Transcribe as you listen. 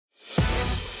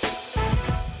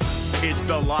It's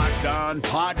the Locked On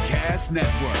Podcast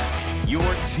Network, your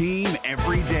team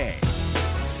every day.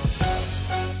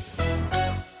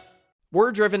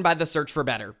 We're driven by the search for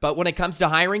better, but when it comes to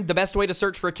hiring, the best way to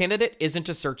search for a candidate isn't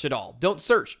to search at all. Don't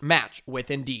search, match with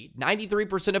Indeed.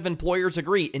 93% of employers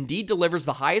agree Indeed delivers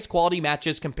the highest quality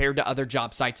matches compared to other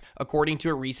job sites, according to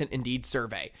a recent Indeed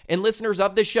survey. And listeners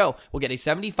of this show will get a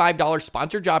 $75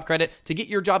 sponsored job credit to get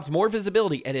your jobs more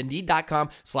visibility at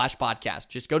Indeed.com/podcast.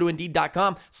 Just go to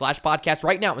Indeed.com/podcast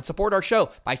right now and support our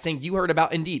show by saying you heard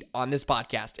about Indeed on this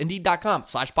podcast.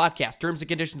 Indeed.com/podcast. Terms and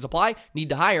conditions apply. Need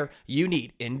to hire? You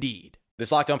need Indeed.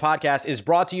 This Locked On Podcast is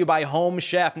brought to you by Home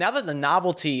Chef. Now that the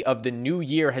novelty of the new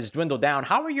year has dwindled down,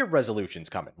 how are your resolutions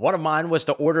coming? One of mine was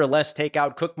to order less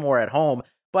takeout, cook more at home,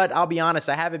 but I'll be honest,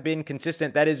 I haven't been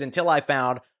consistent. That is until I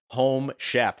found Home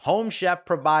Chef. Home Chef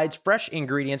provides fresh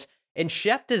ingredients and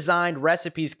chef-designed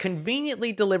recipes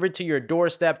conveniently delivered to your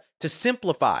doorstep to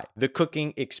simplify the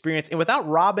cooking experience and without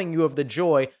robbing you of the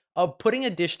joy of putting a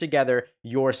dish together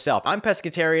yourself. I'm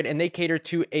pescatarian and they cater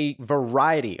to a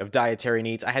variety of dietary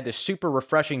needs. I had this super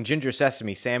refreshing ginger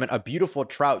sesame salmon, a beautiful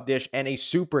trout dish, and a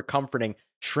super comforting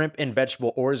shrimp and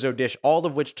vegetable orzo dish, all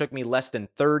of which took me less than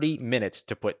 30 minutes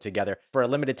to put together. For a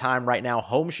limited time right now,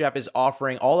 Home Chef is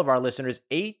offering all of our listeners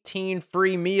 18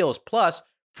 free meals plus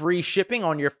free shipping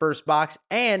on your first box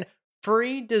and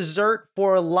free dessert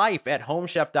for life at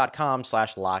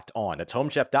homechef.com/lockedon. That's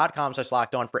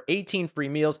homechef.com/lockedon for 18 free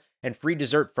meals and free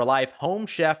dessert for life.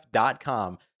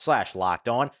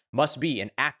 Homechef.com/lockedon. Must be an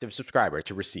active subscriber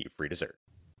to receive free dessert.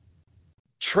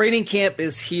 Training camp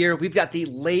is here. We've got the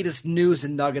latest news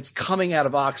and nuggets coming out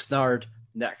of Oxnard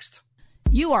next.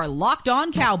 You are Locked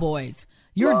On Cowboys,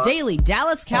 your daily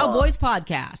Dallas Cowboys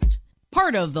podcast.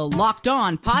 Part of the Locked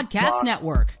On Podcast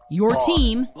Network, your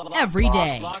team every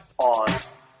day. Locked on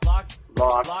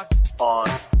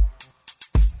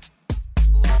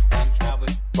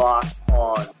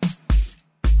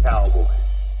Cowboys.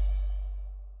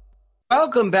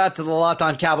 Welcome back to the Locked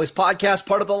On Cowboys podcast,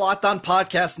 part of the Locked On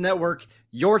Podcast Network,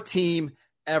 your team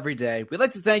every day. We'd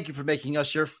like to thank you for making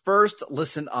us your first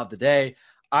listen of the day.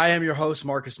 I am your host,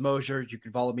 Marcus Mosher. You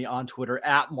can follow me on Twitter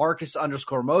at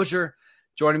Marcus_Mosher.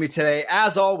 Joining me today,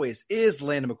 as always, is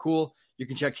Landon McCool. You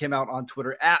can check him out on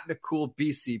Twitter at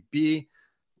McCoolBCB.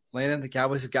 Landon, the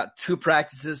Cowboys have got 2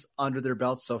 practices under their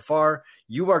belts so far.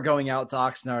 You are going out to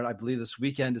Oxnard, I believe, this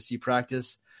weekend to see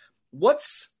practice.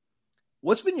 What's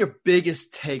been your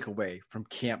biggest takeaway from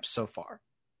camp so far?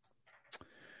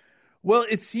 Well,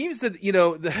 it seems that,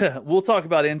 we'll talk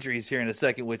about injuries here in a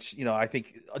second, which, I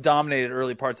think dominated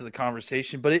early parts of the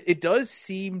conversation. But it does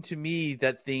seem to me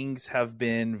that things have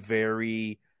been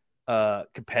very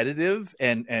competitive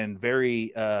and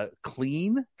very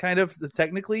clean, kind of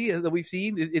technically, that we've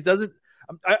seen. It doesn't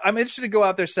 – I'm interested to go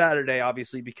out there Saturday,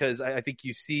 obviously, because I think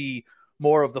you see –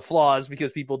 more of the flaws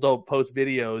because people don't post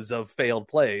videos of failed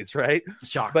plays, right?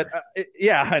 Shocker. But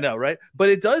yeah, I know, right? But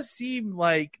it does seem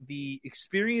like the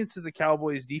experience that the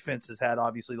Cowboys defense has had,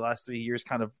 obviously, the last 3 years,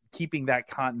 kind of keeping that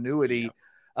continuity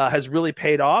has really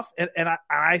paid off. And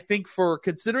I think for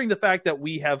considering the fact that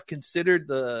we have considered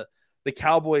the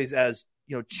Cowboys as,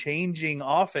 changing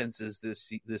offenses this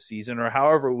season, or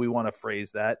however we want to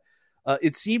phrase that,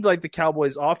 it seemed like the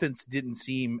Cowboys offense didn't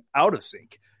seem out of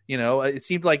sync. It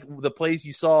seemed like the plays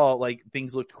you saw, like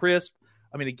things looked crisp.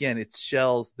 I mean, again, it's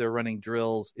shells. They're running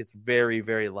drills. It's very,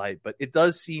 very light. But it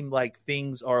does seem like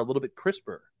things are a little bit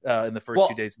crisper in the first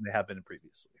 2 days than they have been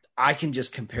previously. I can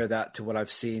just compare that to what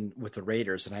I've seen with the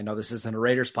Raiders. And I know this isn't a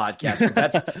Raiders podcast,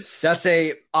 but that's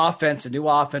a new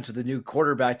offense with a new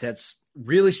quarterback that's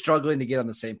really struggling to get on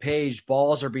the same page.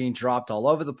 Balls are being dropped all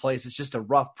over the place. It's just a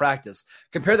rough practice.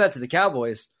 Compare that to the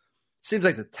Cowboys. Seems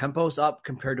like the tempo's up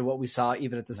compared to what we saw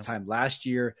even at this time last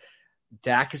year.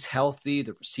 Dak is healthy.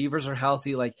 The receivers are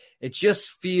healthy. Like, it just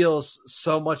feels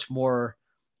so much more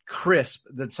crisp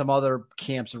than some other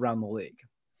camps around the league.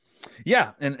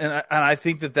 Yeah, and I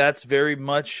think that that's very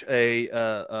much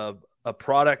a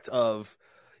product of,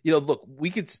 look,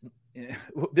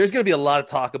 there's going to be a lot of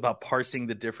talk about parsing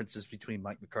the differences between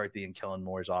Mike McCarthy and Kellen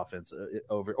Moore's offense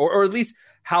or at least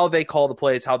how they call the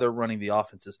plays, how they're running the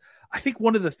offenses. I think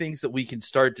one of the things that we can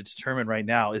start to determine right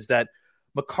now is that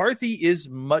McCarthy is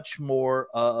much more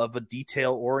of a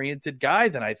detail-oriented guy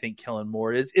than I think Kellen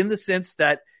Moore is, in the sense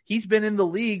that he's been in the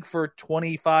league for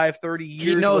 25, 30 years.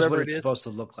 He knows what it's supposed to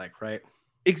look like, right?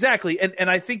 Exactly. And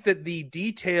I think that the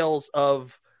details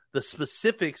of the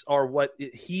specifics are what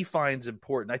he finds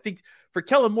important. I think for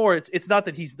Kellen Moore, it's not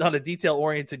that he's not a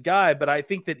detail-oriented guy, but I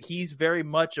think that he's very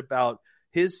much about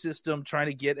his system, trying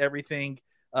to get everything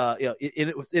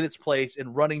in its place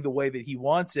and running the way that he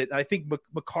wants it. And I think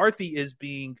McCarthy is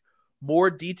being more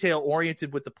detail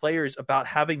oriented with the players about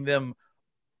having them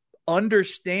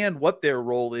understand what their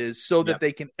role is so that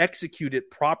they can execute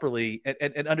it properly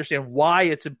and understand why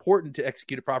it's important to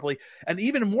execute it properly. And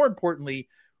even more importantly,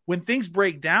 when things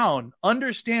break down,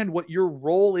 understand what your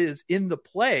role is in the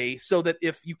play so that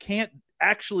if you can't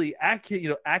actually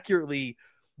accurately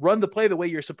run the play the way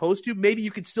you're supposed to, maybe you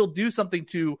could still do something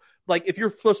to, like, if you're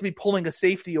supposed to be pulling a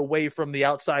safety away from the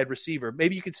outside receiver,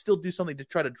 maybe you could still do something to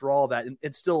try to draw that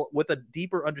and still, with a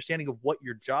deeper understanding of what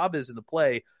your job is in the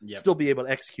play, still be able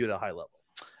to execute at a high level.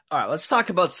 All right, let's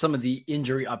talk about some of the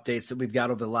injury updates that we've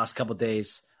got over the last couple of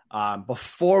days.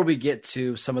 Before we get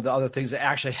to some of the other things that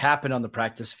actually happened on the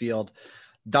practice field,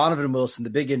 Donovan Wilson, the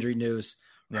big injury news,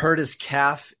 hurt his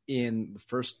calf in the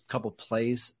first couple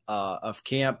plays of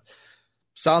camp.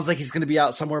 Sounds like he's going to be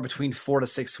out somewhere between 4 to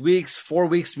 6 weeks. 4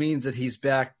 weeks means that he's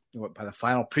back by the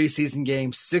final preseason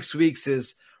game. 6 weeks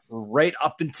is right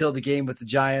up until the game with the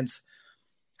Giants.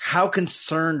 How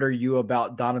concerned are you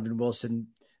about Donovan Wilson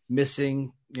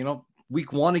missing,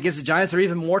 week 1 against the Giants, or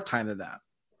even more time than that?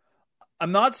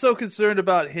 I'm not so concerned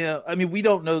about him. I mean, we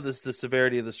don't know the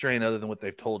severity of the strain other than what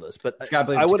they've told us. But it's got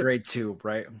to believe it's grade 2,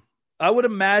 right? I would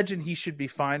imagine he should be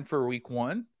fine for week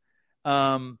 1.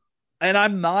 And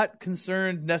I'm not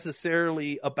concerned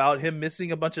necessarily about him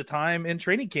missing a bunch of time in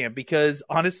training camp because,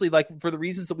 honestly, like for the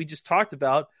reasons that we just talked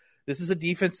about, this is a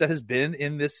defense that has been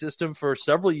in this system for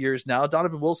several years now.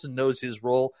 Donovan Wilson knows his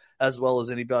role as well as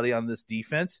anybody on this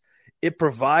defense. It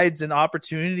provides an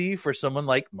opportunity for someone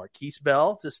like Marquise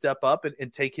Bell to step up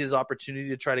and take his opportunity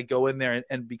to try to go in there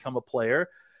and become a player.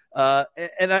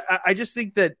 And I just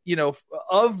think that,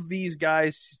 of these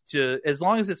guys, as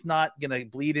long as it's not going to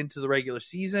bleed into the regular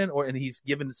season and he's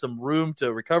given some room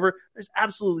to recover, there's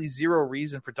absolutely zero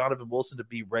reason for Donovan Wilson to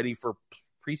be ready for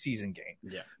preseason game.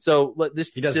 Yeah. So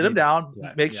just sit him down,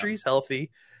 make sure he's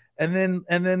healthy. And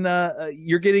then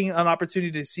you're getting an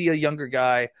opportunity to see a younger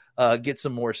guy get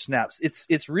some more snaps.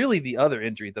 It's really the other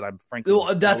injury that I'm frankly.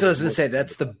 Well, that's what I was going to say.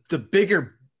 That's the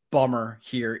bigger bummer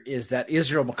here is that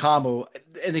Israel Mukuamu,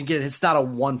 and again, it's not a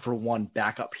 1-for-1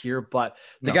 backup here, but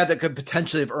the guy that could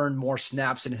potentially have earned more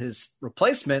snaps in his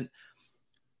replacement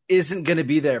isn't going to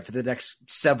be there for the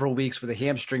next several weeks with a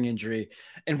hamstring injury.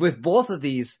 And with both of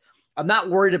these, I'm not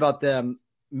worried about them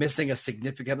missing a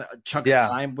significant chunk of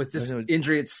time with this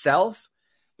injury itself,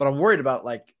 but I'm worried about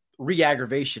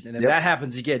re-aggravation. And if that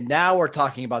happens again, now we're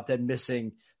talking about them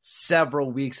missing several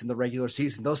weeks in the regular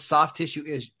season. Those soft tissue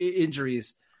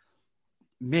injuries,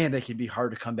 man, they can be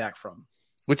hard to come back from.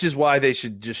 Which is why they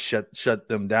should just shut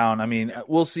them down. I mean,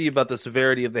 we'll see about the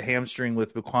severity of the hamstring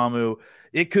with Mukuamu.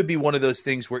 It could be one of those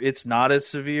things where it's not as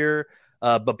severe,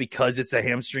 but because it's a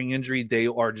hamstring injury, they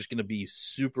are just going to be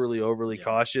overly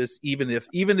cautious. Even if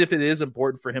it is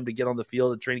important for him to get on the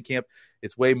field at training camp,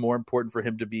 it's way more important for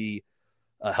him to be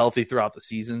healthy throughout the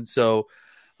season. So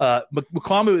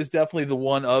Mukuamu is definitely the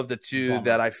one of the two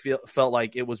that I felt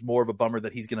like it was more of a bummer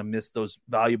that he's going to miss those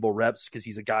valuable reps because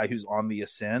he's a guy who's on the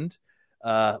ascend.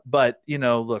 But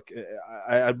look,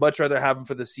 I'd much rather have him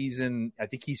for the season. I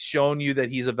think he's shown you that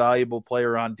he's a valuable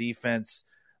player on defense.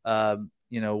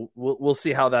 We'll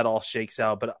see how that all shakes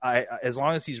out. But as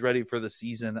long as he's ready for the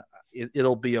season,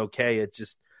 it'll be okay.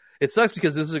 It sucks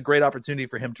because this is a great opportunity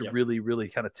for him to really, really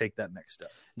kind of take that next step.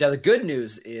 Now, the good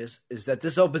news is that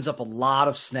this opens up a lot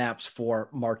of snaps for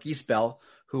Marquise Bell,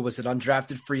 who was an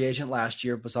undrafted free agent last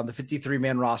year, was on the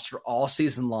 53-man roster all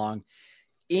season long,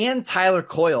 and Tyler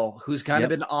Coyle, who's kind of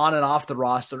been on and off the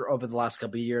roster over the last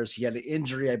couple of years. He had an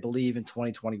injury, I believe, in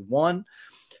 2021.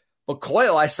 But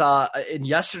Coyle, I saw in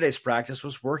yesterday's practice,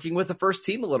 was working with the first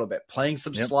team a little bit, playing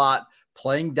some slot,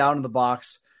 playing down in the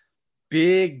box.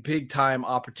 Big time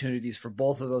opportunities for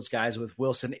both of those guys with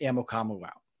Wilson and Mukuamu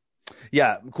out.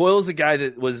 Yeah, Coyle's a guy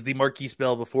that was the Marquise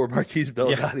Bell before Marquise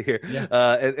Bell got here,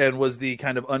 and was the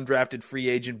kind of undrafted free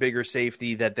agent, bigger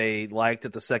safety that they liked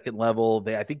at the second level.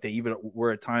 I think they even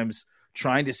were at times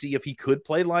trying to see if he could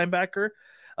play linebacker.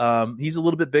 He's a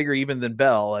little bit bigger even than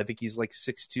Bell. I think he's like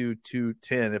 6'2",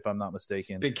 210, if I'm not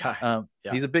mistaken. Big guy.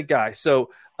 He's a big guy. So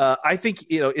I think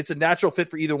it's a natural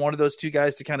fit for either one of those two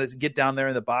guys to kind of get down there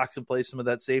in the box and play some of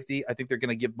that safety. I think they're going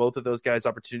to give both of those guys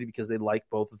opportunity because they like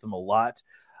both of them a lot.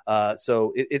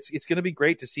 So it's going to be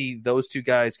great to see those two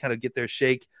guys kind of get their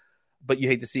shake, but you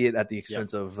hate to see it at the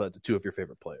expense of the two of your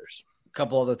favorite players. A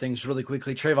couple other things really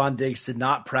quickly. Trayvon Diggs did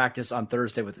not practice on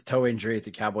Thursday with a toe injury. The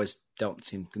Cowboys don't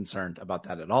seem concerned about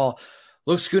that at all.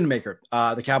 Luke Schoonmaker,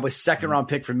 the Cowboys' second-round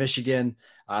pick from Michigan,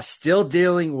 still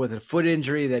dealing with a foot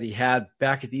injury that he had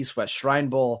back at the East-West Shrine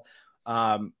Bowl.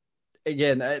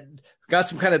 Again, got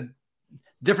some kind of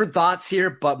Different thoughts here,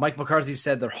 but Mike McCarthy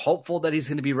said they're hopeful that he's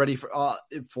going to be ready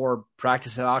for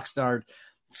practice at Oxnard.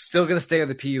 Still going to stay on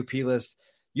the PUP list.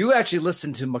 You actually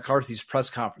listened to McCarthy's press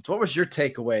conference. What was your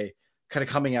takeaway kind of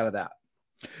coming out of that?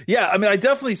 Yeah, I mean, I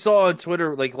definitely saw on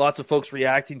Twitter like lots of folks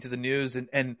reacting to the news,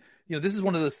 and this is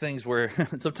one of those things where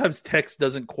sometimes text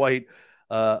doesn't quite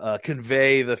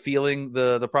convey the feeling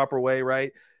the proper way,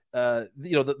 right? The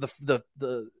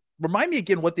remind me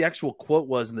again what the actual quote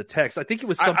was in the text. I think it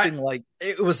was something like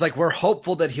it was like, we're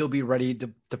hopeful that he'll be ready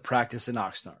to practice in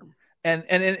Oxnard. And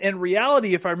in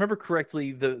reality, if I remember correctly,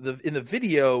 in the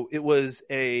video, it was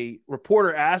a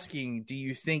reporter asking, "Do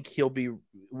you think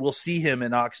we'll see him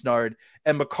in Oxnard?"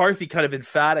 And McCarthy kind of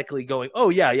emphatically going, "Oh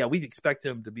yeah, we expect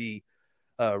him to be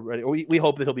ready. Or we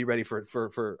hope that he'll be ready for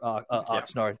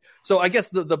Oxnard." So I guess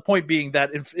the point being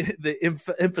that the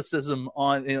emphasis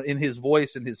on in his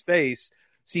voice and his face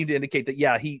seemed to indicate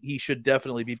that he should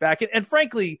definitely be back. And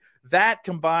frankly, that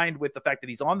combined with the fact that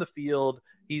he's on the field,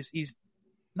 he's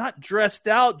not dressed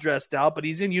out, but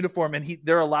he's in uniform, and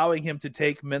they're allowing him to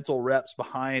take mental reps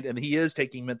behind, and he is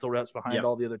taking mental reps behind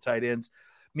all the other tight ends,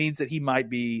 means that he might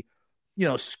be,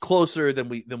 closer than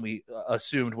we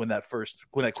assumed when that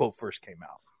quote first came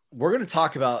out. We're going to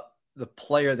talk about the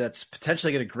player that's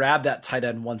potentially going to grab that tight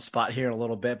end one spot here in a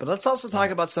little bit, but let's also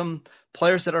talk about some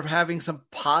players that are having some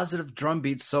positive drum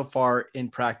beats so far in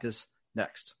practice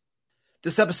next.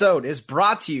 This episode is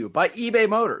brought to you by eBay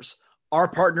Motors. Our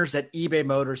partners at eBay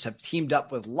Motors have teamed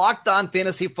up with Locked On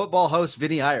Fantasy Football host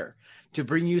Vinny Iyer to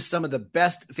bring you some of the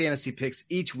best fantasy picks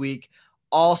each week,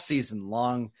 all season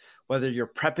long. Whether you're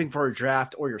prepping for a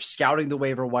draft or you're scouting the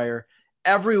waiver wire,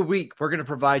 every week we're going to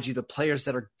provide you the players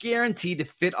that are guaranteed to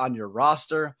fit on your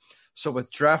roster. So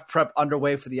with draft prep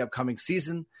underway for the upcoming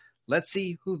season, let's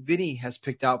see who Vinny has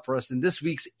picked out for us in this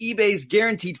week's eBay's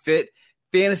Guaranteed Fit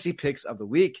Fantasy Picks of the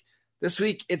Week. This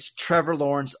week, it's Trevor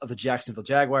Lawrence of the Jacksonville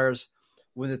Jaguars.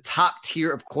 When the top tier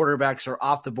of quarterbacks are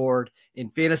off the board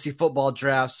in fantasy football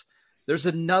drafts, there's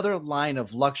another line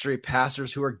of luxury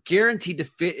passers who are guaranteed to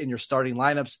fit in your starting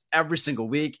lineups every single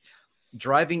week,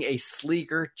 driving a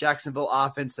sleeker Jacksonville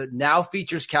offense that now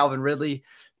features Calvin Ridley.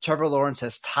 Trevor Lawrence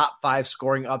has top 5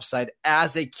 scoring upside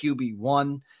as a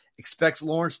QB1. Expects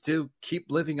Lawrence to keep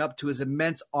living up to his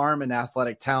immense arm and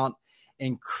athletic talent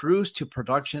and cruise to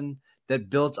production that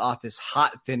builds off his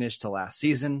hot finish to last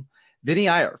season. Vinny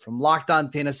Iyer from Locked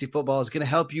On Fantasy Football is going to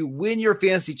help you win your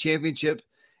fantasy championship.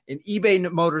 And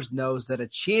eBay Motors knows that a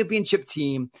championship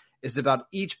team is about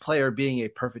each player being a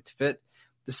perfect fit.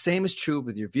 The same is true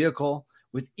with your vehicle.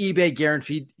 With eBay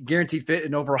Guaranteed Fit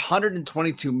and over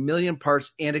 122 million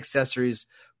parts and accessories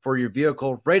for your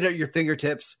vehicle right at your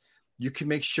fingertips, you can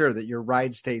make sure that your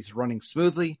ride stays running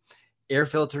smoothly. Air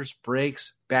filters,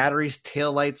 brakes, batteries,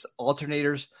 taillights,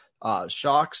 alternators,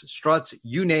 shocks, struts,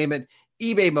 you name it.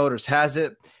 eBay Motors has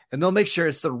it, and they'll make sure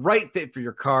it's the right fit for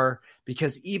your car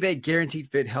because eBay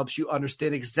Guaranteed Fit helps you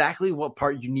understand exactly what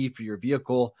part you need for your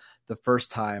vehicle the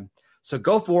first time. So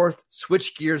go forth,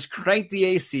 switch gears, crank the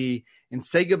AC, and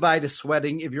say goodbye to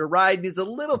sweating if your ride needs a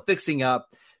little fixing up,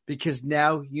 because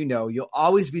now you know you'll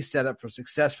always be set up for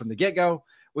success from the get-go.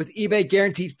 With eBay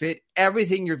Guaranteed Fit,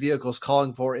 everything your vehicle is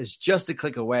calling for is just a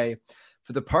click away.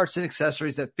 For the parts and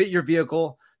accessories that fit your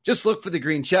vehicle, just look for the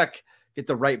green check. Get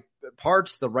the right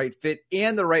parts, the right fit,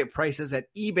 and the right prices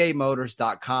at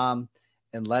ebaymotors.com.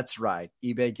 And let's ride.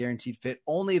 eBay Guaranteed Fit,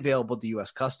 only available to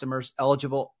U.S. customers.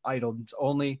 Eligible items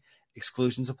only.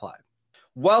 Exclusions apply.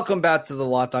 Welcome back to the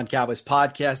Locked On Cowboys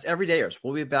podcast. Everydayers,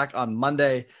 we'll be back on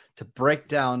Monday to break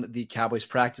down the Cowboys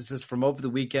practices from over the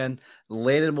weekend.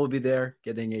 Landon will be there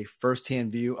getting a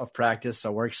firsthand view of practice,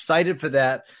 so we're excited for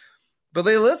that. But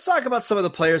let's talk about some of the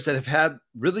players that have had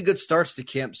really good starts to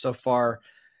camp so far.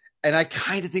 And I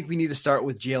kind of think we need to start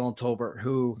with Jalen Tolbert,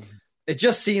 who it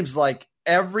just seems like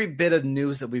every bit of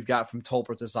news that we've got from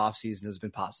Tolbert this offseason has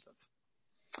been positive.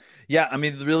 Yeah, I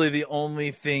mean, really the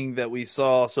only thing that we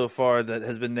saw so far that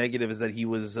has been negative is that he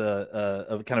was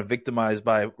kind of victimized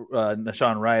by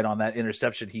Nashawn Wright on that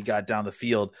interception he got down the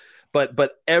field.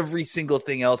 But every single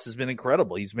thing else has been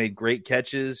incredible. He's made great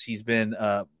catches. He's been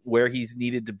where he's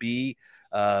needed to be.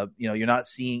 You're not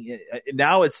seeing it.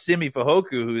 Now it's Simi Fehoko,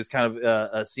 who is kind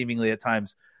of seemingly at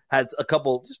times had just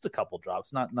a couple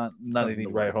drops, not anything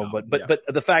to write home. But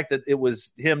the fact that it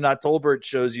was him, not Tolbert,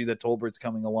 shows you that Tolbert's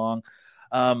coming along.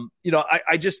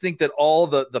 I just think that all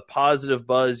the positive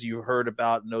buzz you heard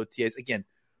about in OTAs, again,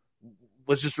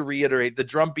 was just to reiterate, the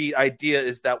drumbeat idea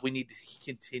is that we need to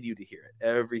continue to hear it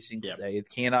every single day. It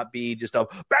cannot be just a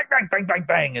bang, bang, bang, bang,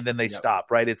 bang, and then they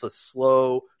stop, right? It's a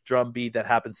slow, drumbeat that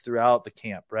happens throughout the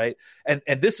camp, right? And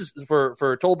this is for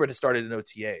Tolbert has started in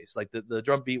OTAs. Like the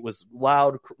drumbeat was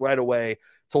loud right away.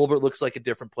 Tolbert looks like a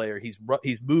different player. He's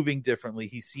moving differently.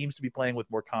 He seems to be playing with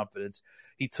more confidence.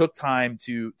 He took time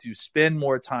to spend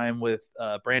more time with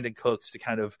Brandon Cooks to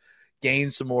kind of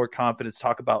gain some more confidence,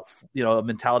 talk about, a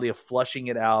mentality of flushing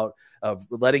it out, of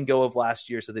letting go of last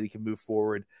year so that he can move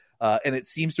forward. And it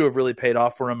seems to have really paid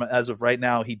off for him. As of right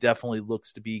now, he definitely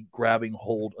looks to be grabbing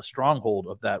a strong hold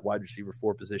of that wide receiver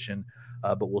 4 position.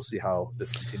 But we'll see how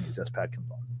this continues as Pat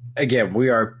comes on. Again, we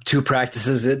are 2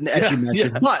 practices in, as you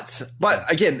mentioned. Yeah.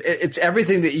 But again, it's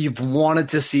everything that you've wanted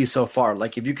to see so far.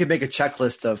 Like if you could make a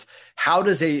checklist of how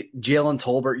does a Jalen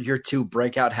Tolbert year 2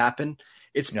 breakout happen,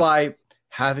 it's by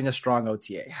having a strong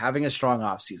OTA, having a strong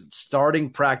offseason,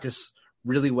 starting practice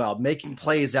really well, making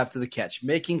plays after the catch,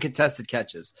 making contested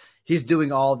catches. He's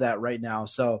doing all of that right now.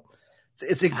 So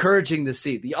it's encouraging to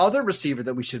see. The other receiver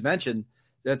that we should mention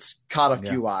that's caught a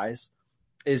few eyes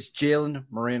is Jalen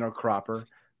Moreno-Cropper,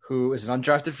 who is an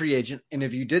undrafted free agent. And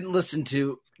if you didn't listen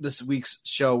to this week's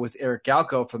show with Eric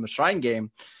Galco from the Shrine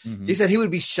Game, he said he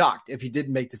would be shocked if he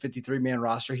didn't make the 53-man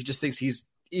roster. He just thinks he's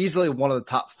easily one of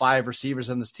the top 5 receivers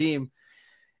on this team.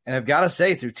 And I've got to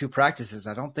say, through 2 practices,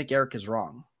 I don't think Eric is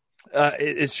wrong.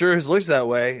 It sure has looked that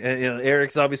way. And,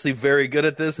 Eric's obviously very good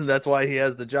at this, and that's why he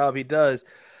has the job he does.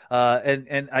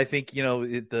 And I think,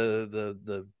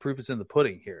 the proof is in the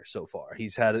pudding here so far. He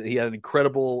had an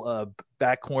incredible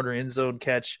back corner end zone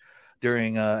catch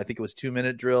during, I think it was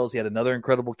 2-minute drills. He had another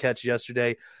incredible catch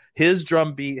yesterday. His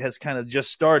drum beat has kind of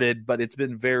just started, but it's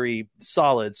been very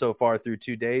solid so far through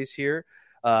 2 days here.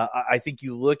 I think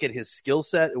you look at his skill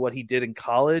set and what he did in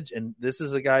college, and this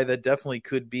is a guy that definitely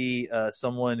could be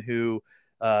someone who,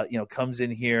 comes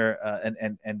in here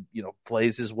and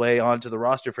plays his way onto the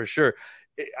roster for sure.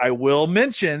 I will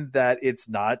mention that it's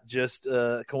not just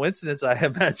a coincidence. I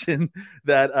imagine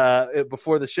that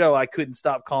before the show, I couldn't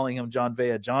stop calling him John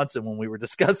Vea Johnson when we were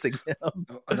discussing him.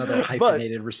 Another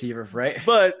hyphenated receiver, right?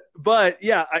 But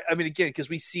yeah, I mean, again, because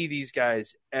we see these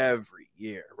guys every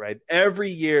year, right? Every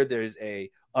year there's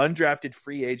a undrafted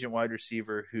free agent wide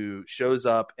receiver who shows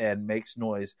up and makes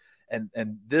noise.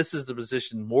 And this is the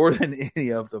position more than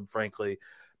any of them, frankly,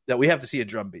 that we have to see a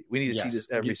drumbeat. We need to see this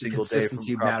every single day.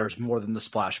 Consistency matters more than the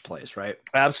splash plays, right?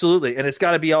 Absolutely. And it's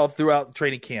got to be all throughout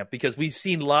training camp, because we've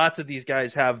seen lots of these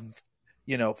guys have,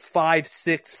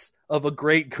 5-6 of a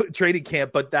great training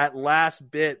camp, but that last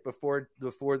bit before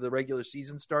the regular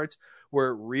season starts, where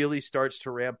it really starts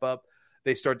to ramp up,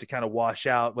 they start to kind of wash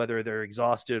out, whether they're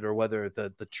exhausted or whether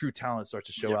the true talent starts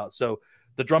to show out. So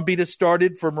the drumbeat has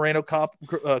started for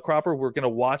Moreno-Cropper. We're going to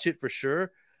watch it for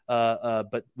sure.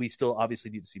 But we still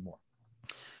obviously need to see more.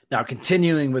 Now,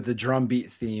 continuing with the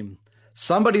drumbeat theme,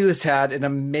 somebody who's had an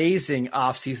amazing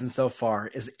offseason so far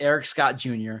is Eric Scott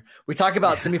Jr. We talk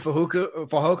about Simi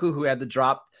Fehoko, who had the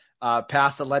drop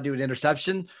pass that led to an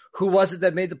interception. Who was it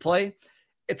that made the play?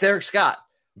 It's Eric Scott.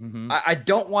 Mm-hmm. I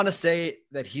don't want to say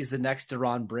that he's the next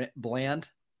Deron Bland,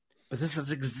 but this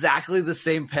is exactly the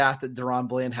same path that Deron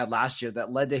Bland had last year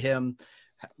that led to him,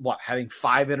 having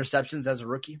 5 interceptions as a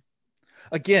rookie?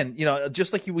 Again,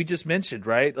 just like we just mentioned,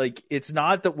 right? Like, it's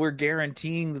not that we're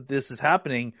guaranteeing that this is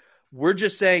happening. We're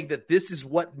just saying that this is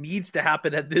what needs to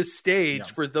happen at this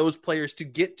stage for those players to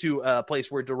get to a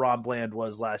place where Deron Bland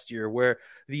was last year, where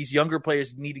these younger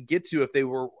players need to get to if they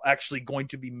were actually going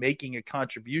to be making a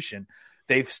contribution.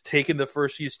 They've taken the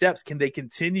first few steps. Can they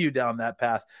continue down that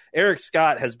path? Eric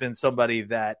Scott has been somebody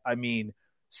that,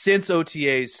 since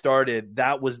OTAs started,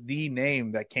 that was the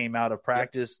name that came out of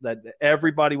practice that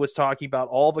everybody was talking about,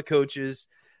 all the coaches,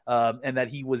 and that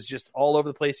he was just all over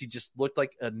the place. He just looked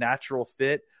like a natural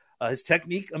fit. His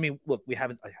technique, look,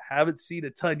 I haven't seen a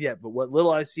ton yet, but what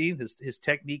little I've seen, his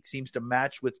technique seems to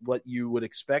match with what you would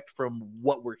expect from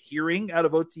what we're hearing out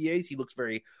of OTAs. He looks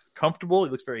very comfortable. He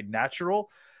looks very natural.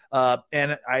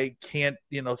 And I can't,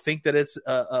 think that it's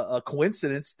a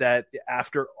coincidence that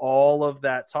after all of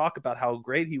that talk about how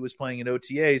great he was playing in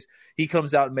OTAs, he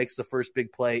comes out and makes the first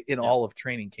big play in all of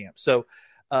training camp. So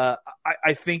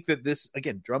I think that this,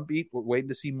 again, drumbeat, we're waiting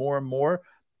to see more and more,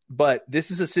 but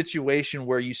this is a situation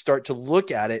where you start to look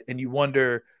at it and you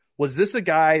wonder, was this a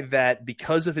guy that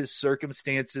because of his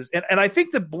circumstances, and I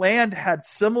think that Bland had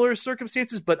similar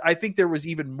circumstances, but I think there was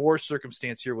even more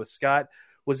circumstance here with Scott.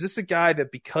 Was this a guy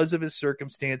that because of his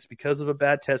circumstance, because of a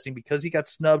bad testing, because he got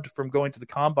snubbed from going to the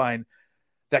combine,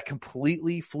 that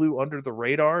completely flew under the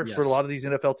radar for a lot of these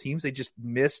NFL teams? They just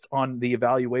missed on the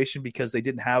evaluation because they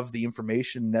didn't have the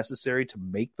information necessary to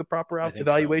make the proper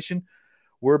evaluation. So.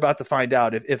 We're about to find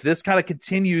out if this kind of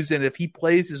continues, and if he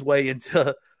plays his way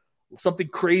into something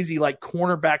crazy like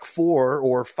cornerback 4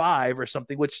 or 5 or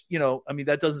something, which,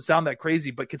 that doesn't sound that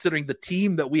crazy, but considering the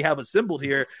team that we have assembled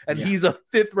here and he's a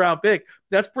 5th round pick,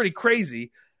 that's pretty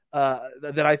crazy.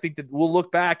 That I think that we'll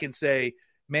look back and say,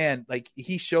 man, like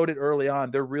he showed it early on.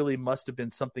 There really must have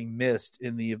been something missed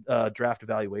in the draft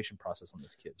evaluation process on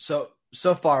this kid.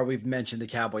 So far we've mentioned the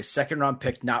Cowboys 2nd round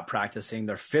pick not practicing,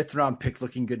 their 5th round pick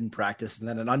looking good in practice, and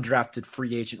then an undrafted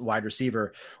free agent wide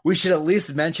receiver. We should at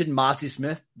least mention Mossy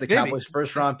Smith, the Cowboys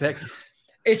 1st round pick.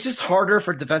 It's just harder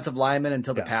for defensive linemen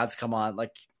until the pads come on.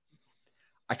 Like,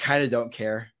 I kind of don't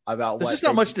care about There's just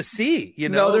not much to see,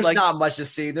 No, there's not much to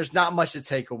see. There's not much to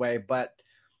take away, but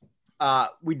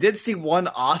we did see one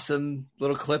awesome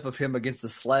little clip of him against the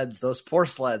sleds. Those poor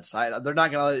sleds. They're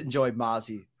not going to enjoy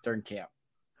Mozzie during camp.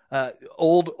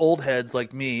 Old heads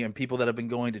like me and people that have been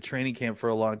going to training camp for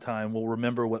a long time will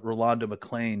remember what Rolando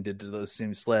McClain did to those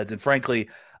same sleds. And frankly,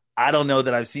 I don't know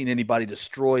that I've seen anybody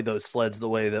destroy those sleds the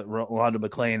way that Rolando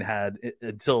McClain had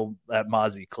until that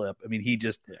Mozzie clip. I mean, he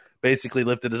just basically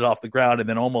lifted it off the ground and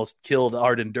then almost killed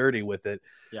Arden Dirty with it.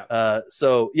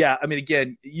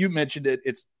 Again, you mentioned it.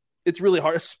 It's really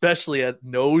hard, especially at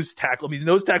nose tackle. I mean,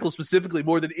 nose tackle specifically,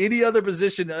 more than any other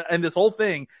position, and this whole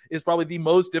thing is probably the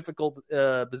most difficult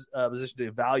position to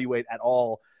evaluate at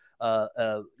all.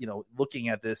 Looking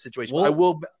at this situation,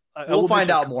 we'll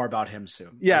find out more about him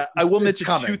soon. Yeah, I will mention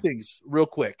 2 things real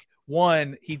quick.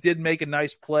 One, he did make a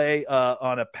nice play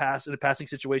on a pass in a passing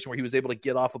situation where he was able to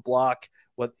get off a block,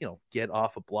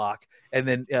 and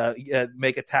then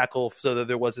make a tackle so that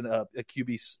there wasn't a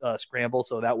QB scramble.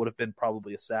 So that would have been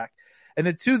probably a sack. And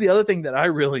then 2, the other thing that I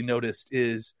really noticed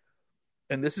is,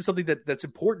 and this is something that's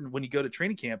important when you go to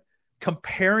training camp,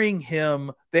 comparing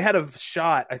him. They had a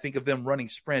shot, I think, of them running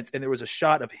sprints, and there was a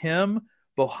shot of him,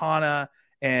 Bohanna,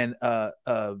 and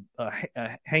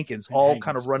Hankins all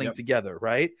kind of running together,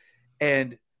 right?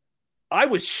 And I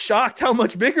was shocked how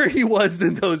much bigger he was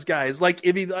than those guys. Like,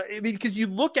 I mean, because you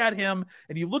look at him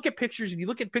and you look at pictures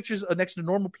next to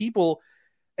normal people,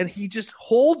 and he just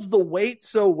holds the weight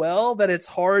so well that it's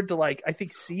hard to, like, I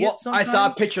think, see it sometimes. I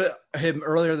saw a picture of him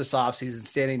earlier this offseason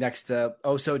standing next to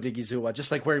Oso Digizua,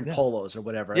 just like wearing polos or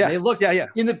whatever. Yeah, and they look,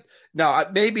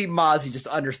 maybe Mozzie just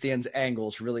understands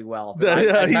angles really well.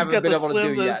 I haven't been able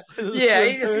to do yet.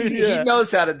 He knows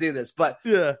how to do this. But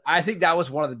I think that was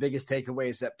one of the biggest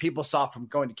takeaways that people saw from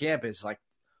going to camp is, like,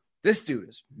 this dude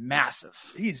is massive.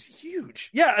 He's huge.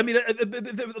 Yeah, I mean,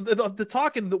 the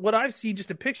talk and what I've seen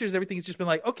just in pictures and everything has just been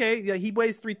like, okay, yeah, he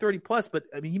weighs 330 plus, but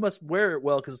I mean, he must wear it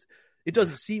well because it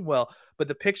doesn't seem well. But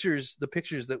the pictures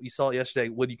that we saw yesterday,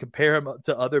 when you compare him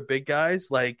to other big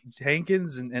guys like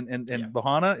Hankins and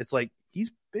Bohanna, it's like he's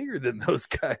bigger than those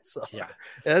guys are.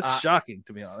 That's shocking,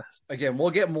 to be honest. Again, we'll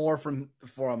get more from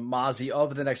Mozzie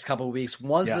over the next couple of weeks.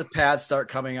 Once the pads start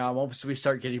coming on, once we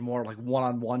start getting more like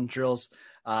one-on-one drills.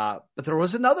 But there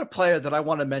was another player that I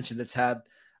want to mention that's had,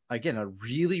 again, a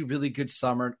really, really good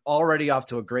summer, already off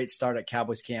to a great start at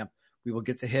Cowboys camp. We will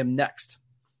get to him next.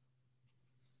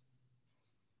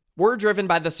 We're driven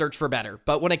by the search for better,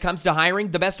 but when it comes to hiring,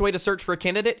 the best way to search for a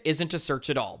candidate isn't to search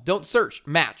at all. Don't search,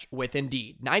 match with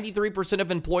Indeed. 93%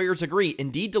 of employers agree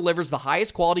Indeed delivers the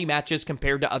highest quality matches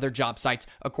compared to other job sites,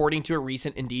 according to a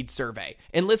recent Indeed survey.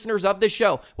 And listeners of this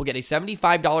show will get a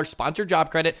 $75 sponsored job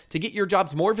credit to get your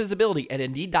jobs more visibility at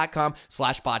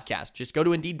Indeed.com/podcast. Just go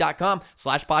to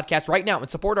Indeed.com/podcast right now and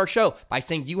support our show by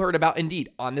saying you heard about Indeed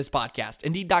on this podcast.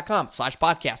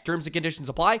 Indeed.com/podcast. Terms and conditions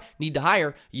apply. Need to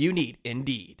hire? You need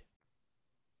Indeed.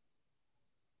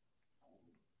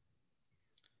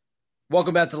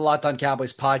 Welcome back to the Locked On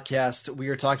Cowboys podcast. We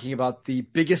are talking about the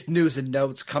biggest news and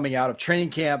notes coming out of training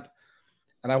camp,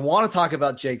 and I want to talk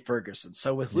about Jake Ferguson.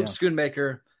 So with Luke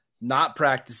Schoonmaker not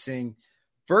practicing,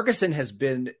 Ferguson has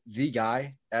been the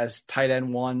guy as tight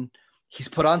end 1. He's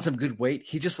put on some good weight.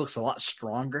 He just looks a lot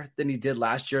stronger than he did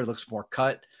last year. Looks more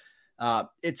cut.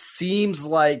 It seems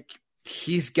like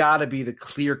he's got to be the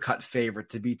clear-cut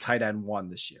favorite to be tight end 1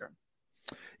 this year.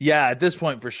 Yeah, at this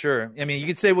point, for sure. I mean, you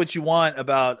can say what you want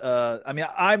about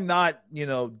I'm not,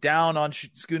 down on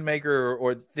Schoonmaker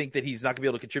or think that he's not going to be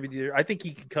able to contribute either. I think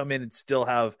he can come in and still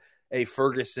have a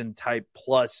Ferguson-type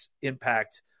plus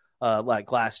impact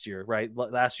like last year, right?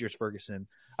 Last year's Ferguson.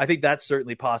 I think that's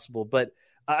certainly possible. But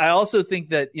I also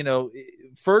think that,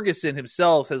 Ferguson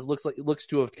himself looks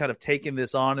to have kind of taken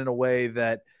this on in a way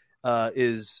that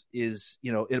is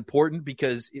important,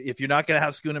 because if you're not going to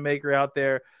have Schoonmaker out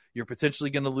there, you're potentially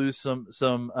going to lose some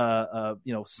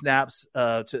snaps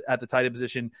at the tight end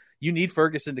position. You need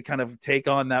Ferguson to kind of take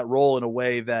on that role in a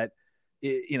way that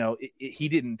he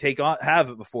didn't have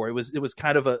it before. It was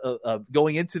kind of a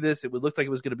going into this. It looked like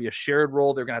it was going to be a shared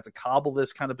role. They're going to have to cobble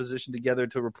this kind of position together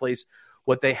to replace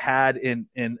what they had in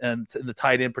the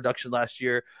tight end production last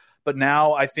year. But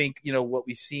now I think, what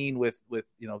we've seen with the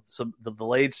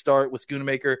delayed start with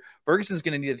Schoonemaker, Ferguson's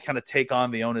going to need to kind of take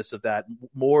on the onus of that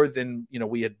more than,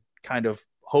 we had kind of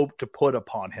hoped to put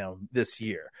upon him this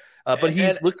year. But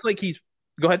looks like he's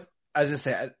 – go ahead. I was going to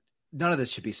say, none of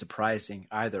this should be surprising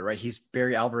either, right? He's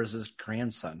Barry Alvarez's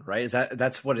grandson, right?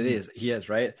 That's what it is. He is,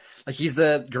 right? Like he's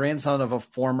the grandson of a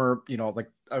former,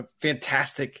 like a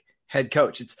fantastic head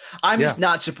coach. I'm just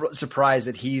not surprised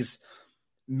that he's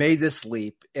made this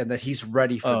leap and that he's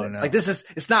ready for this. No. Like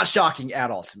it's not shocking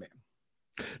at all to me.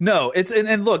 No,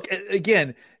 and look,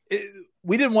 again,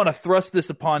 we didn't want to thrust this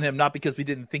upon him, not because we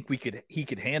didn't think he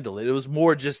could handle it. It was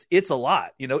more just, it's a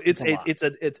lot, it's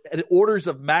an orders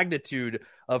of magnitude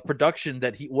of production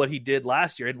that what he did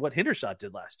last year and what Hendershot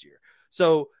did last year.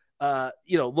 So,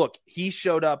 look, he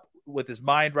showed up with his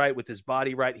mind right, with his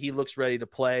body right. He looks ready to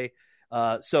play.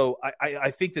 So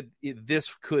I think that this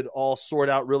could all sort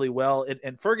out really well.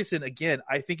 And Ferguson, again,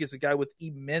 I think is a guy with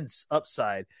immense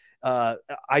upside.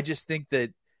 I just think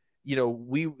that,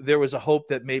 there was a hope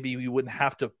that maybe we wouldn't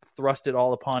have to thrust it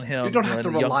all upon him. We don't have to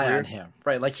rely on him,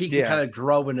 right? Like he can kind of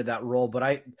grow into that role, but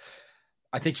I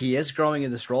think he is growing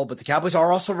in this role, but the Cowboys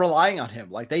are also relying on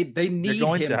him. Like they need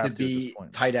him to be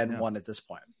tight end one at this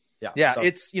point. Yeah. So,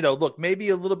 it's, look, maybe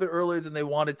a little bit earlier than they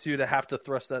wanted to have to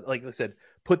thrust that, like I said,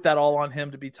 put that all on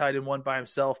him to be tight end one by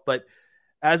himself. But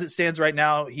as it stands right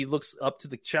now, he looks up to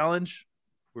the challenge.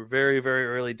 We're very, very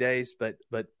early days, but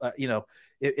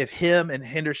if him and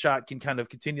Hendershot can kind of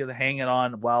continue to hang it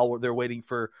on while they're waiting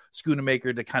for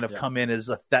Schoonemaker to kind of come in as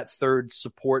that third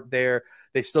support there,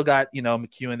 they've still got,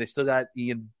 McEwen, they still got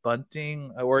Ian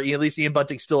Bunting, or at least Ian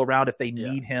Bunting's still around if they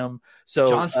need him. So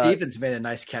John Stevens made a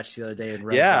nice catch the other day in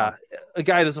red zone. A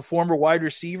guy that's a former wide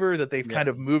receiver that they've kind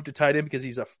of moved to tight end because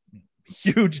he's a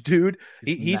huge dude.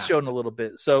 He's shown a little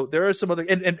bit. So there are some other,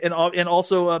 and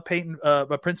also Peyton,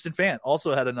 Princeton fan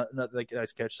also had another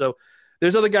nice catch. So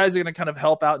there's other guys that are going to kind of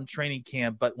help out in training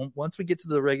camp, but once we get to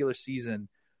the regular season,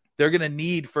 they're going to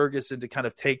need Ferguson to kind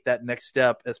of take that next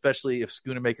step, especially if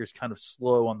Schoonemaker's kind of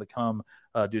slow on the come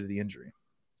due to the injury.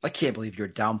 I can't believe you're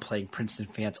downplaying Princeton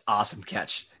fan's awesome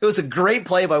catch. It was a great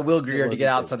play by Will Greer to get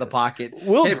outside the pocket.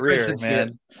 Will Greer,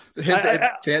 man.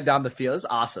 Fan down the field. It's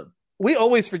awesome. We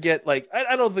always forget, like,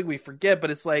 I don't think we forget,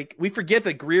 but it's like we forget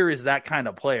that Greer is that kind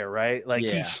of player, right? Like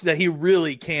that he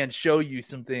really can show you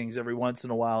some things every once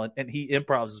in a while, and he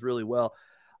improvs really well.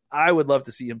 I would love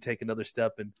to see him take another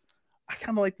step, and I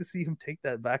kind of like to see him take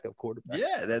that backup quarterback.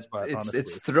 Yeah,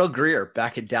 it's Thrill Greer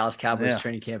back at Dallas Cowboys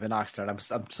training camp in Oxnard.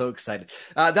 I'm so excited.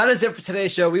 That is it for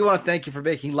today's show. We want to thank you for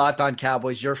making Locked On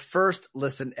Cowboys your first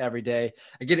listen every day.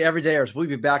 Again, every day, we'll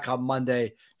be back on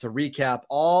Monday to recap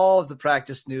all of the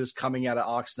practice news coming out of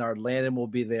Oxnard. Landon will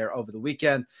be there over the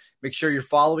weekend. Make sure you're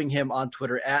following him on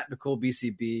Twitter at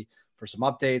McCoolBCB for some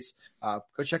updates.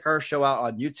 Go check our show out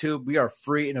on YouTube. We are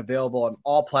free and available on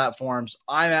all platforms.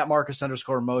 I'm at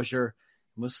Marcus_Mosher.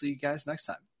 We'll see you guys next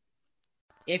time.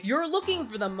 If you're looking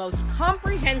for the most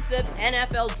comprehensive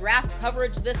NFL draft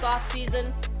coverage this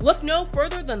offseason, look no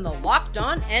further than the Locked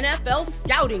On NFL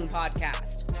Scouting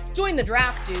Podcast. Join the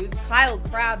draft dudes, Kyle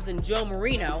Krabs and Joe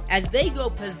Marino, as they go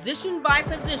position by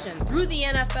position through the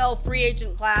NFL free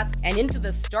agent class and into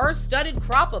the star-studded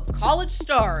crop of college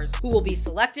stars who will be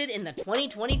selected in the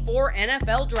 2024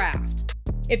 NFL Draft.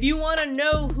 If you want to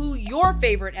know who your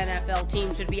favorite NFL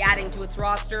team should be adding to its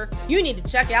roster, you need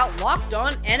to check out Locked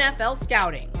On NFL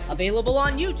Scouting, available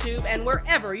on YouTube and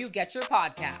wherever you get your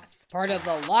podcasts. Part of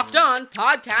the Locked On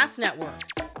Podcast Network,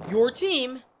 your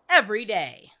team every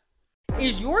day.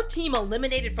 Is your team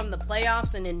eliminated from the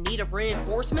playoffs and in need of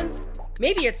reinforcements?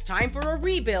 Maybe it's time for a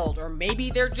rebuild, or maybe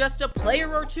they're just a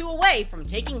player or two away from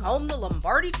taking home the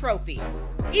Lombardi Trophy.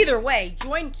 Either way,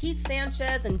 join Keith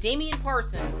Sanchez and Damian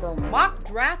Parson for Mock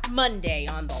Draft Monday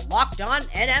on the Locked On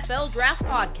NFL Draft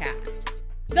Podcast.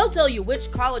 They'll tell you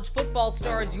which college football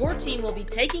stars your team will be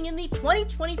taking in the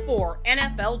 2024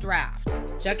 NFL Draft.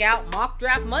 Check out Mock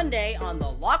Draft Monday on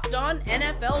the Locked On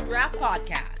NFL Draft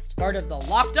Podcast, part of the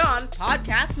Locked On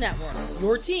Podcast Network,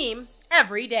 your team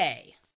every day.